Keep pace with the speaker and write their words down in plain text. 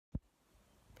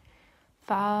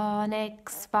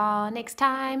Phonics, phonics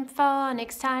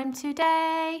time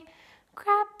today.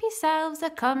 Grab yourselves a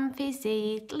comfy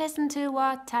seat, listen to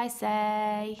what I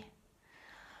say.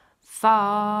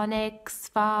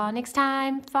 Phonics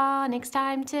time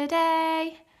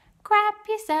today. Grab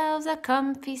yourselves a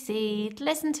comfy seat,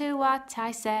 listen to what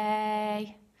I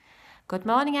say. Good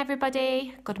morning,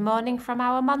 everybody. Good morning from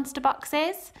our monster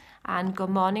boxes. And good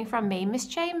morning from me, Miss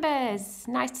Chambers.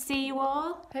 Nice to see you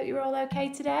all. Hope you're all okay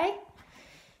today.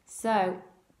 So,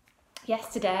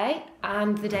 yesterday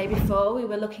and the day before we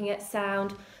were looking at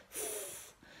sound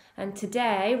f, and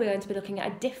today we're going to be looking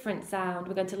at a different sound.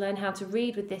 We're going to learn how to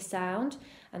read with this sound,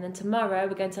 and then tomorrow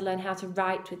we're going to learn how to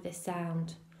write with this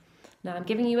sound. Now I'm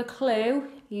giving you a clue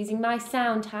using my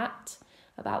sound hat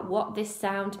about what this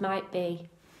sound might be.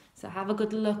 So have a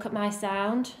good look at my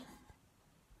sound.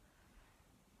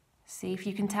 See if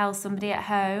you can tell somebody at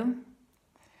home.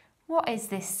 What is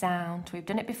this sound? We've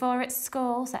done it before at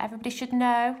school, so everybody should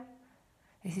know.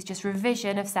 This is just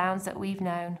revision of sounds that we've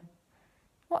known.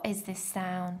 What is this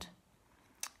sound?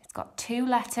 It's got two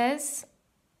letters.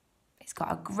 It's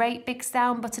got a great big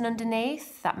sound button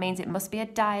underneath. That means it must be a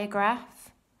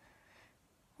digraph.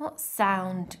 What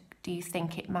sound do you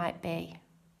think it might be?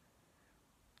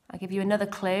 I'll give you another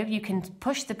clue. You can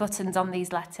push the buttons on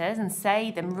these letters and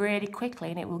say them really quickly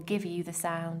and it will give you the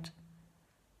sound.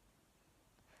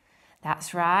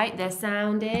 That's right, the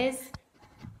sound is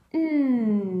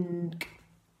ng,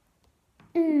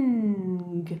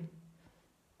 ng,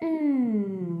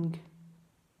 ng,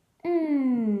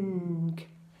 ng.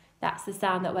 That's the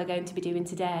sound that we're going to be doing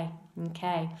today.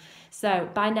 Okay, so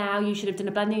by now you should have done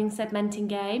a blending and segmenting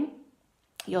game,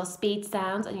 your speed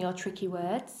sounds and your tricky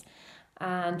words.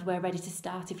 And we're ready to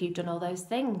start if you've done all those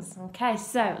things. Okay,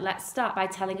 so let's start by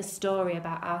telling a story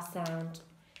about our sound.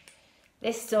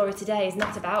 This story today is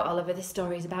not about Oliver, this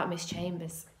story is about Miss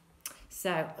Chambers. So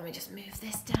let me just move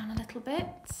this down a little bit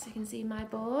so you can see my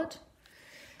board.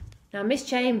 Now Miss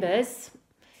Chambers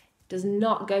does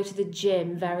not go to the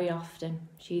gym very often.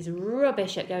 She's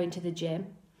rubbish at going to the gym.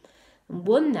 And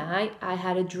one night I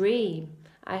had a dream.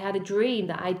 I had a dream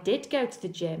that I did go to the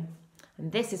gym.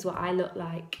 And this is what I look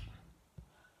like.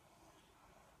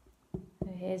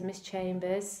 Here's Miss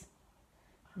Chambers.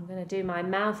 I'm going to do my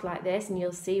mouth like this and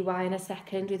you'll see why in a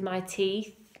second with my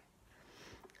teeth.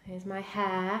 Here's my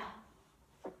hair.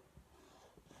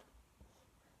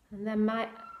 And then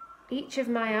each of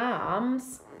my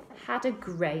arms had a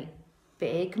great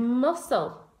big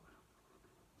muscle.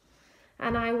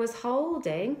 And I was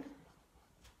holding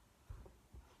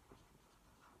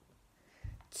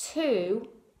two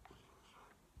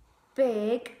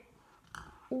big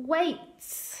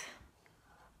weights.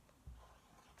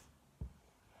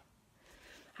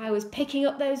 I was picking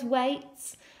up those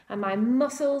weights and my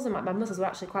muscles, and my muscles were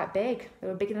actually quite big. They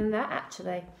were bigger than that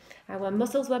actually. And my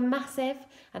muscles were massive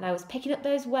and I was picking up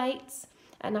those weights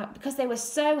and because they were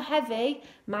so heavy,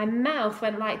 my mouth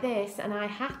went like this and I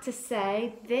had to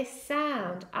say this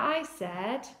sound. I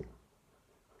said,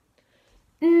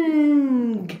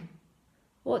 ng.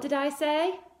 What did I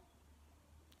say?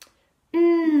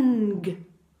 Ng.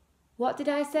 What did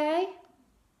I say?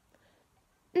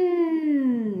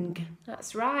 Ng.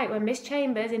 That's right, when Miss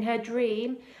Chambers in her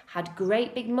dream had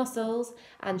great big muscles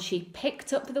and she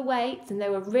picked up the weights and they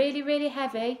were really, really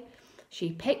heavy,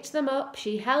 she picked them up,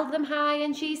 she held them high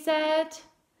and she said,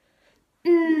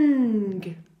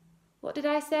 ng. What did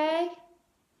I say?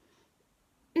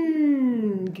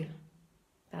 Ng.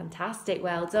 Fantastic,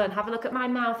 well done. Have a look at my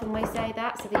mouth when we say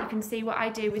that so that you can see what I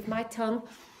do with my tongue.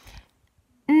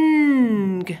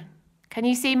 Ng. Can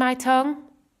you see my tongue?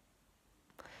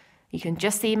 You can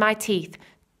just see my teeth.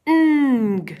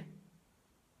 Ng.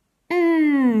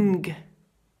 Ng.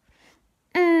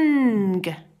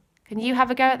 Ng. Can you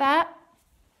have a go at that?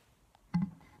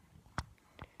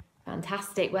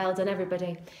 Fantastic, well done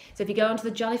everybody. So if you go onto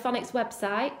the Jolly Phonics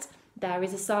website, there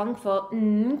is a song for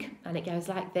ng, and it goes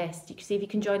like this. You can see if you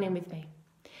can join in with me.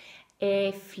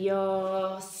 If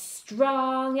you're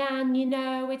strong and you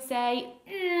know it, say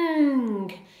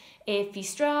ng. If you're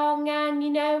strong and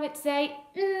you know it, say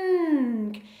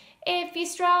ng. If you're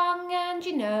strong and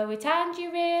you know it and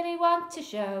you really want to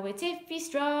show it. If you're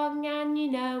strong and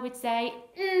you know it, say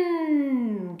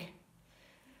ng.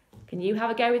 Can you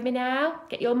have a go with me now?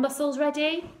 Get your muscles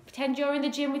ready. Pretend you're in the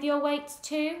gym with your weights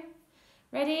too.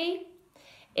 Ready?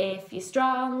 If you're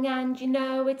strong and you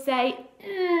know it, say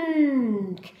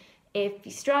ng. If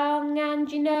you're strong and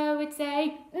you know it,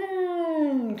 say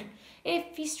ng.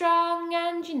 If you're strong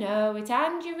and you know it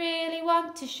and you really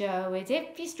want to show it.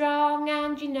 If you're strong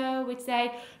and you know it,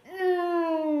 say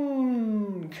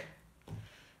ng.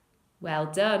 Well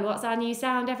done. What's our new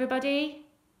sound, everybody?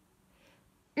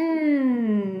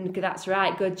 Ng. That's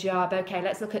right. Good job. Okay,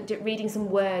 let's look at reading some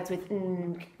words with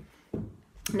ng.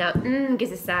 Now, ng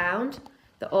is a sound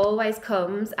that always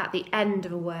comes at the end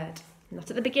of a word.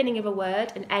 Not at the beginning of a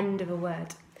word, an end of a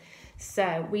word.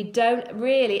 So we don't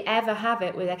really ever have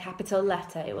it with a capital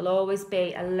letter. It will always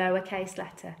be a lowercase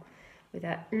letter with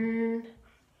a n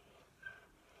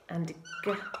and a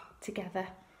g together.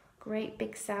 Great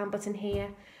big sound button here.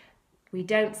 We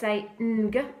don't say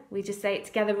ng, we just say it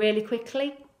together really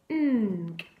quickly.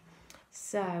 Ng.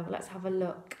 So let's have a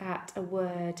look at a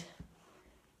word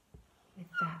with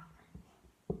that.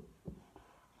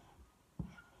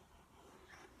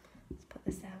 Let's put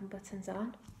the sound buttons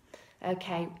on.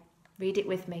 Okay, read it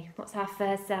with me. What's our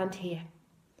first sound here?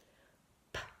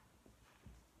 P,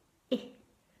 I,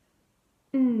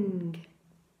 ng.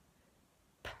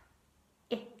 P,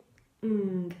 I,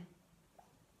 ng.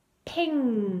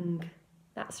 Ping.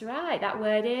 That's right, that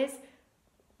word is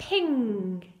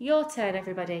ping. Your turn,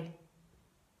 everybody.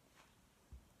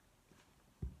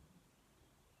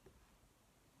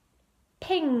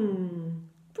 Ping.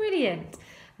 Brilliant.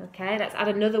 Okay, let's add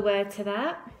another word to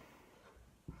that.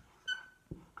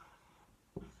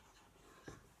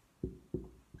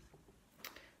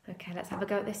 Okay, let's have a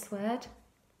go at this word.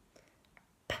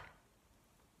 P,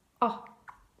 O,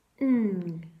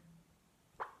 ng.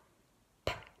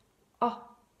 P, O,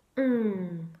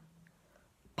 ng.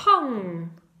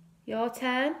 Pong. Your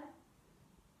turn.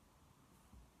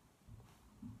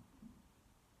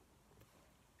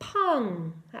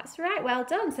 Pong. That's right, well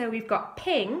done. So we've got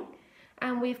ping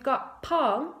and we've got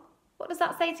pong. What does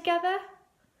that say together?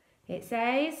 It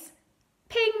says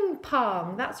ping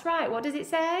pong. That's right. What does it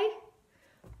say?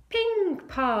 Ping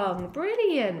pong.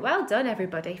 Brilliant. Well done,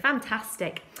 everybody.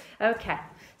 Fantastic. Okay,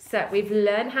 so we've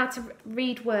learned how to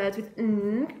read words with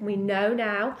ng. We know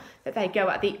now that they go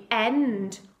at the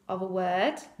end of a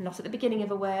word, not at the beginning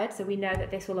of a word. So we know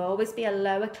that this will always be a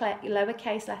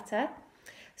lowercase letter.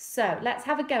 So let's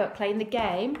have a go at playing the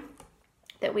game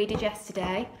that we did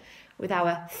yesterday with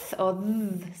our th or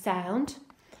th sound.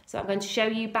 So I'm going to show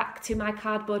you back to my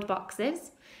cardboard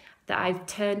boxes that I've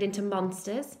turned into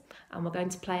monsters, and we're going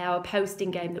to play our posting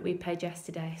game that we played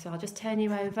yesterday. So I'll just turn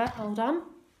you over, hold on.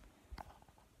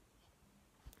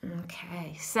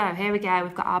 Okay, so here we go.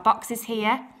 We've got our boxes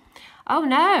here. Oh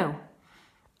no,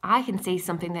 I can see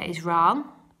something that is wrong.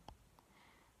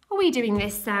 Are we doing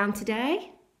this sound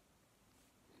today?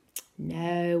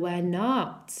 No, we're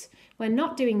not. We're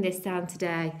not doing this sound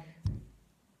today.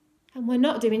 And we're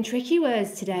not doing tricky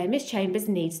words today. Miss Chambers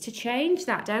needs to change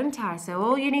that, don't I? So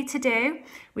all you need to do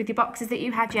with your boxes that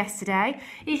you had yesterday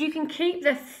is you can keep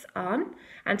the th on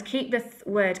and keep the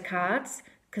word cards,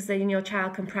 because then your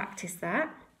child can practice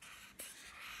that.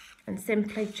 And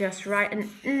simply just write an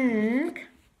ng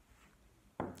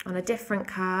on a different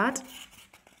card.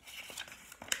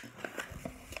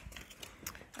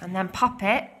 And then pop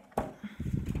it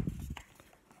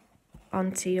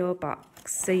onto your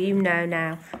box, so you know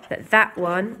now that that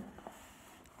one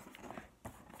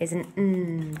is an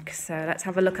ng. So let's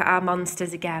have a look at our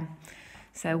monsters again.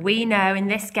 So we know in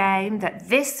this game that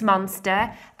this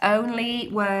monster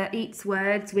only eats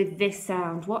words with this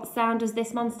sound. What sound does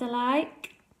this monster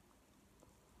like?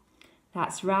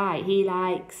 That's right, he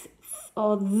likes th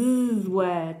or th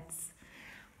words.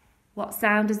 What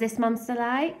sound does this monster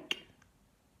like?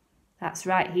 That's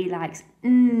right, he likes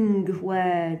ng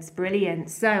words. Brilliant.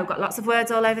 So, got lots of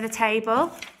words all over the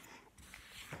table.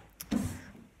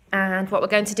 And what we're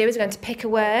going to do is we're going to pick a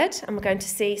word and we're going to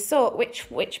see which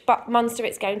monster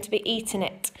it's going to be eating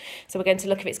it. So we're going to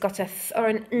look if it's got a th or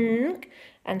an ng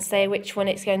and say which one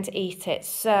it's going to eat it.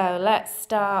 So let's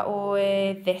start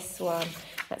with this one.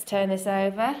 Let's turn this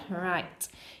over. Right,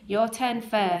 your turn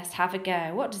first. Have a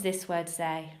go. What does this word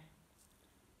say?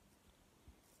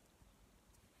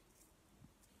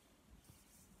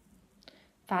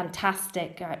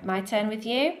 Fantastic. Right, my turn with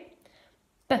you.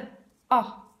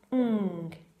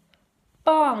 B-o-ng.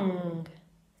 Bong.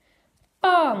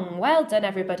 Bong. Well done,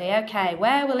 everybody. Okay,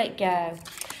 where will it go?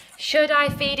 Should I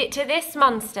feed it to this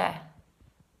monster?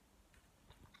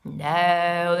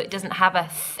 No, it doesn't have a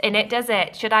th in it, does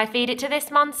it? Should I feed it to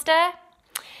this monster?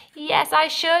 Yes, I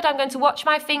should. I'm going to watch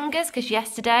my fingers because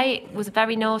yesterday it was a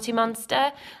very naughty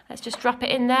monster. Let's just drop it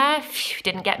in there. Phew,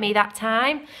 didn't get me that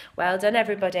time. Well done,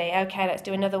 everybody. Okay, let's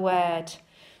do another word.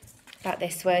 About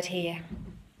this word here.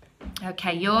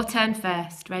 Okay, your turn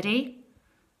first. Ready?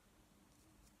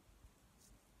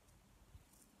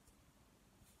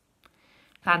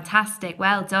 Fantastic.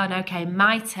 Well done. Okay,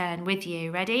 my turn with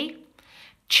you. Ready?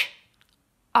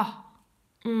 Ch-o-ng.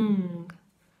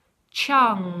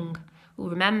 Chong. Oh,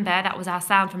 remember, that was our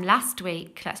sound from last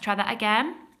week. Let's try that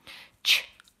again.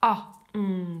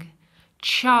 Ch-ong,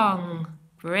 chong.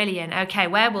 Brilliant. Okay,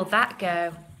 where will that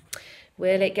go?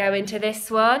 Will it go into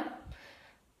this one?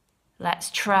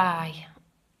 Let's try.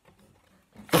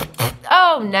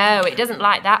 Oh no, it doesn't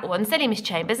like that one. Silly Miss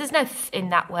Chambers, there's no th in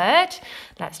that word.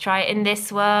 Let's try it in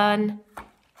this one.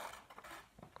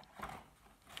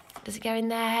 Does it go in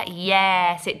there?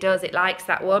 Yes, it does. It likes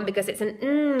that one because it's an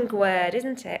ng word,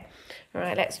 isn't it? All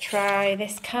right, let's try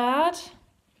this card.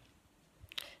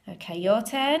 Okay, your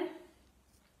turn.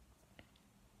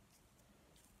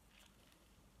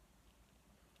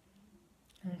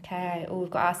 Okay, oh, we've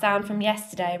got our sound from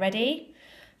yesterday. Ready?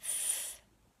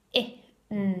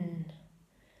 Thin.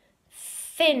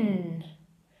 Thin.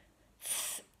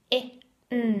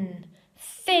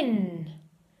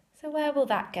 So where will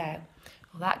that go?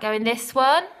 Will that go in this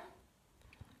one?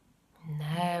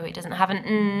 No, it doesn't have an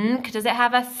ng. Does it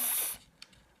have a th?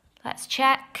 Let's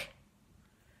check.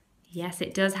 Yes,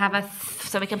 it does have a th,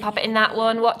 so we can pop it in that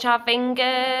one. Watch our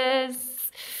fingers.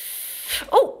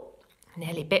 Oh!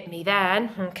 Nearly bit me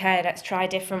then. Okay, let's try a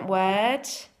different word.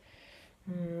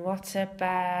 What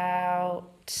about...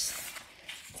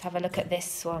 Let's have a look at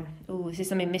this one. Oh, this is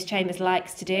something Miss Chambers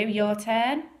likes to do. Your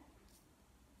turn.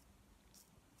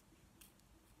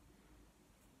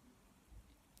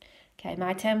 Okay,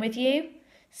 my turn with you.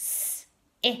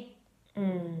 Sing.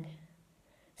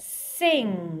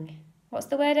 What's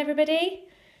the word, everybody?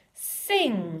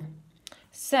 Sing.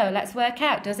 So let's work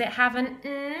out. Does it have an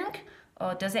ng?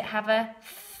 Or does it have a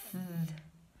th?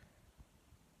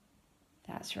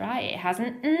 That's right, it has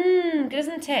an ng,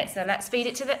 doesn't it? So let's feed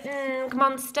it to the ng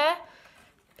monster.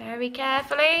 Very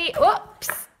carefully.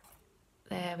 Whoops!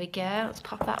 There we go. Let's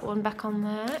pop that one back on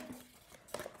there.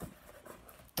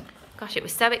 Gosh, it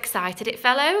was so excited it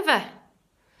fell over.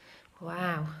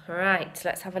 Wow. Right,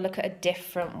 let's have a look at a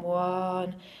different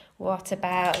one. What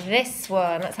about this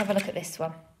one? Let's have a look at this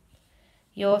one.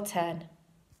 Your turn.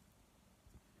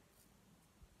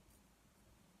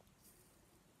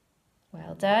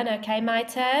 Well done. Okay, my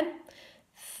turn.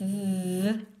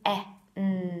 Then.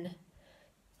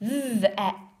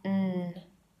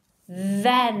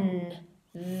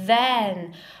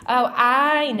 Oh,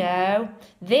 I know.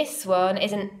 This one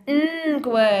is an ng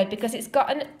word because it's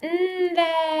got an n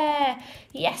there.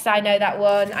 Yes, I know that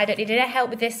one. I don't need any help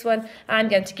with this one. I'm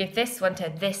going to give this one to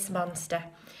this monster.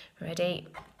 Ready?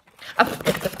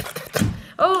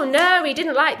 Oh, no, he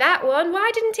didn't like that one.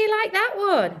 Why didn't he like that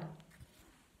one?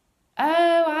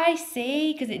 Oh, I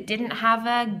see, because it didn't have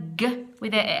a g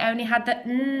with it. It only had the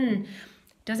n.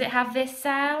 Does it have this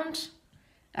sound?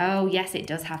 Oh, yes, it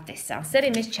does have this sound. Silly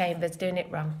Miss Chambers doing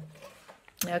it wrong.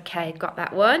 Okay, got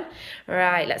that one.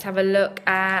 Right, let's have a look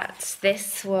at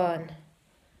this one.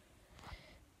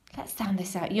 Let's sound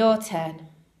this out. Your turn.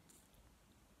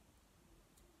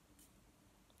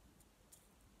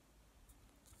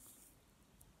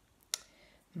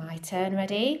 My turn,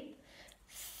 ready?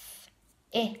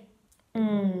 Thing.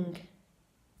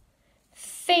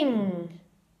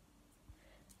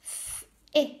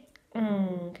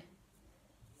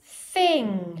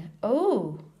 Thing.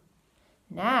 Oh,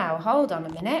 now hold on a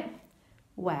minute.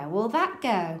 Where will that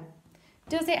go?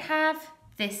 Does it have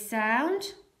this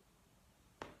sound?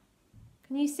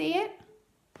 Can you see it?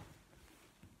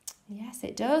 Yes,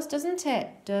 it does, doesn't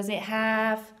it? Does it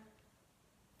have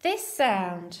this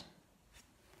sound?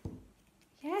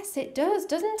 Yes, it does,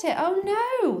 doesn't it? Oh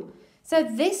no! So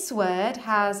this word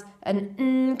has an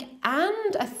ng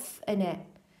and a th in it.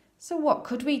 So what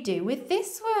could we do with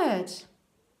this word?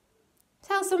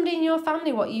 Tell somebody in your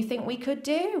family what you think we could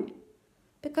do.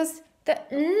 Because the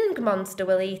ng monster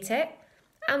will eat it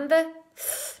and the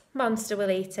th monster will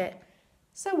eat it.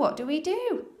 So what do we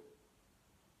do?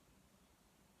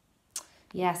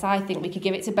 Yes, I think we could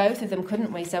give it to both of them,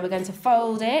 couldn't we? So we're going to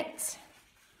fold it.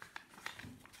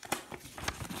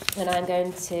 And I'm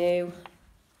going to,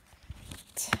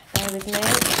 bear with me,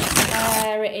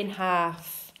 tear it in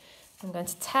half. I'm going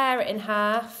to tear it in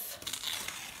half.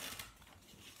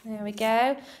 There we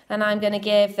go. And I'm going to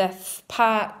give the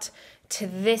part to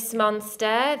this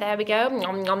monster. There we go.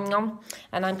 Nom, nom, nom.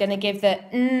 And I'm going to give the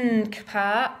ng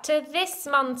part to this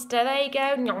monster. There you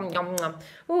go. Nom, nom, nom.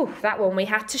 Ooh, that one we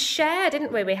had to share,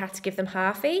 didn't we? We had to give them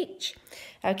half each.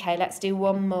 Okay, let's do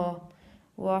one more.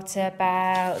 What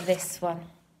about this one?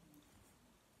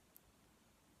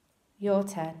 Your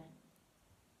turn.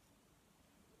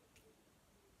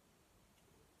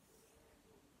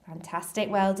 Fantastic,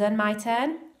 well done, my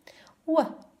turn.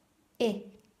 Wing.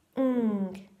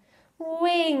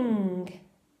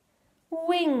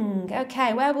 Wing.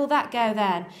 Okay, where will that go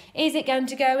then? Is it going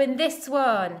to go in this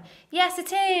one? Yes,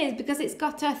 it is, because it's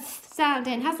got a th sound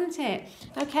in, hasn't it?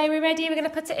 Okay, we're ready. We're going to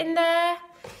put it in there.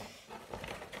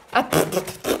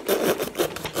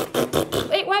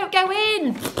 It won't go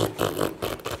in.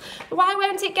 Why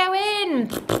won't it go in?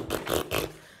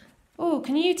 Oh,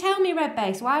 can you tell me, Red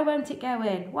Base, why won't it go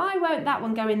in? Why won't that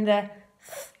one go in the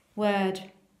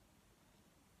word?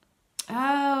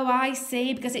 Oh, I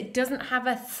see, because it doesn't have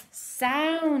a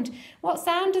sound. What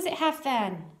sound does it have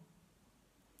then?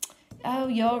 Oh,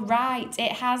 you're right.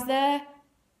 It has the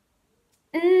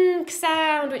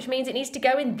sound, which means it needs to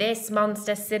go in this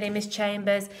monster, Silly Miss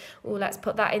Chambers. Oh, let's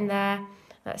put that in there.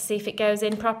 Let's see if it goes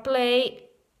in properly.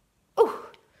 Oh,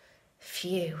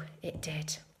 phew, it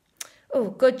did. Oh,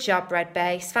 good job, Red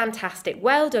Base. Fantastic.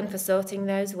 Well done for sorting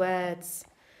those words.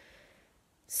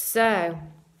 So,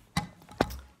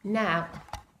 now,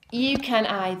 you can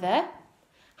either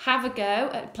have a go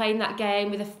at playing that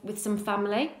game with some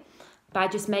family by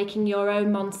just making your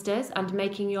own monsters and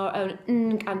making your own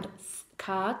and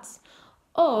cards,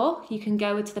 or you can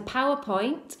go to the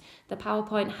PowerPoint. The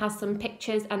PowerPoint has some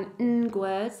pictures and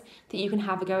words that you can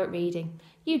have a go at reading.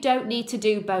 You don't need to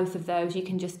do both of those. You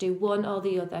can just do one or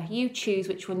the other. You choose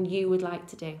which one you would like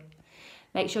to do.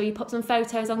 Make sure you put some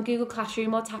photos on Google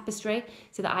Classroom or Tapestry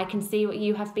so that I can see what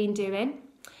you have been doing.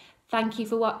 Thank you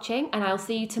for watching, and I'll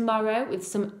see you tomorrow with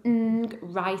some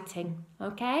writing.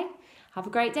 Okay? Have a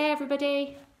great day,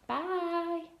 everybody. Bye.